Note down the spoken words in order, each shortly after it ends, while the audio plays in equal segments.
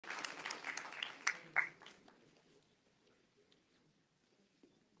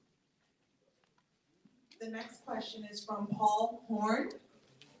The next question is from Paul Horn.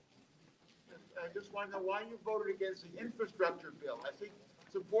 I just want to know why you voted against the infrastructure bill. I think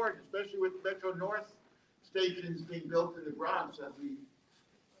it's important, especially with Metro North stations being built in the Bronx at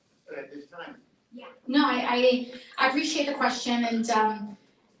this time. Yeah, no, I appreciate the question, and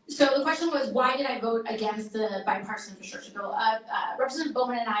so the question was, why did I vote against the bipartisan infrastructure bill? Representative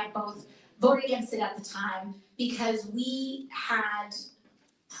Bowman and I both voted against it at the time because we had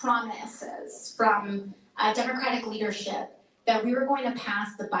promises from Democratic leadership that we were going to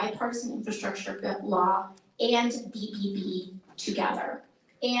pass the bipartisan infrastructure law and BPB together.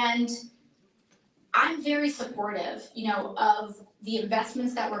 And I'm very supportive, of the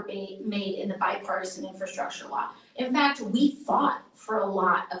investments that were made in the bipartisan infrastructure law. In fact, we fought for a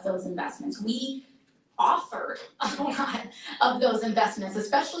lot of those investments. We offered a lot of those investments,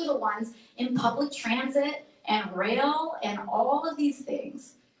 especially the ones in public transit and rail and all of these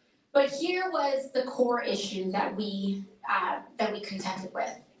things. But here was the core issue that we contended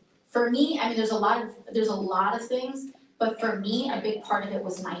with. For me, I mean, there's a lot of things, but for me, a big part of it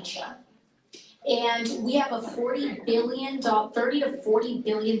was NYCHA. And we have a $30 to $40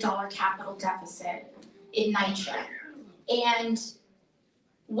 billion capital deficit in NYCHA. And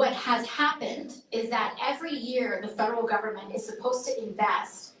what has happened is that every year the federal government is supposed to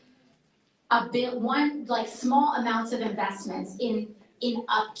invest small amounts of investments in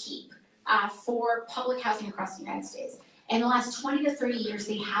upkeep for public housing across the United States. In the last 20 to 30 years,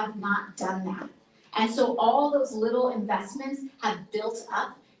 they have not done that. And so all those little investments have built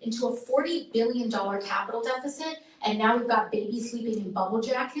up into a $40 billion capital deficit, and now we've got babies sleeping in bubble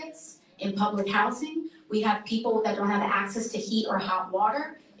jackets in public housing. We have people that don't have access to heat or hot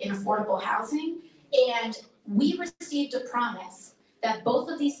water in affordable housing, and we received a promise that both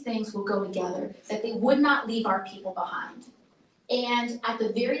of these things will go together, that they would not leave our people behind. And at the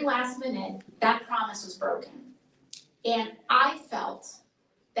very last minute, that promise was broken. And I felt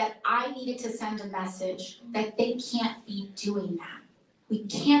that I needed to send a message that they can't be doing that. We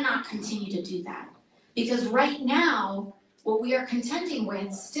cannot continue to do that. Because right now, what we are contending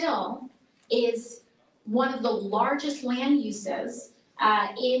with still is one of the largest land uses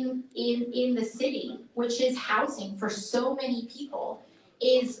in the city, which is housing for so many people,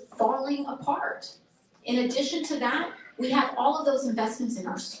 is falling apart. In addition to that, we have all of those investments in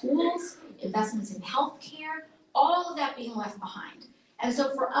our schools, investments in healthcare, all of that being left behind. And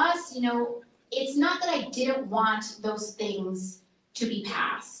so for us, it's not that I didn't want those things to be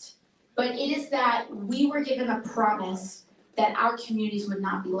passed, but it is that we were given a promise that our communities would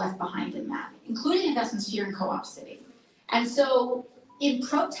not be left behind in that, including investments here in Co-op City. And so in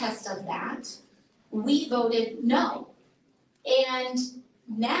protest of that, we voted no. And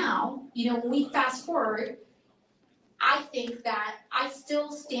now, when we fast forward, I think that I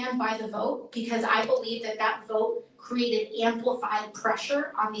still stand by the vote because I believe that vote created amplified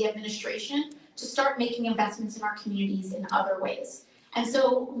pressure on the administration to start making investments in our communities in other ways. And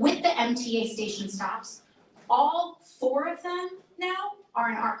so with the MTA station stops, all 4 of them now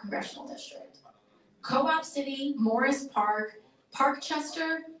are in our congressional district. Co-op City, Morris Park,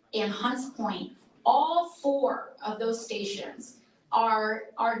 Parkchester, and Hunts Point, all 4 of those stations are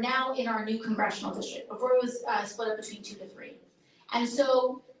now in our new congressional district. Before it was split up between 2 to 3. And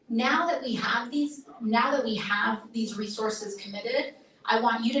so now that we have these resources committed, I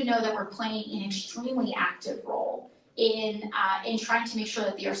want you to know that we're playing an extremely active role in trying to make sure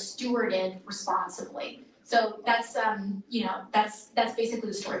that they are stewarded responsibly. So that's basically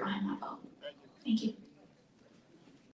the story behind that vote. Thank you.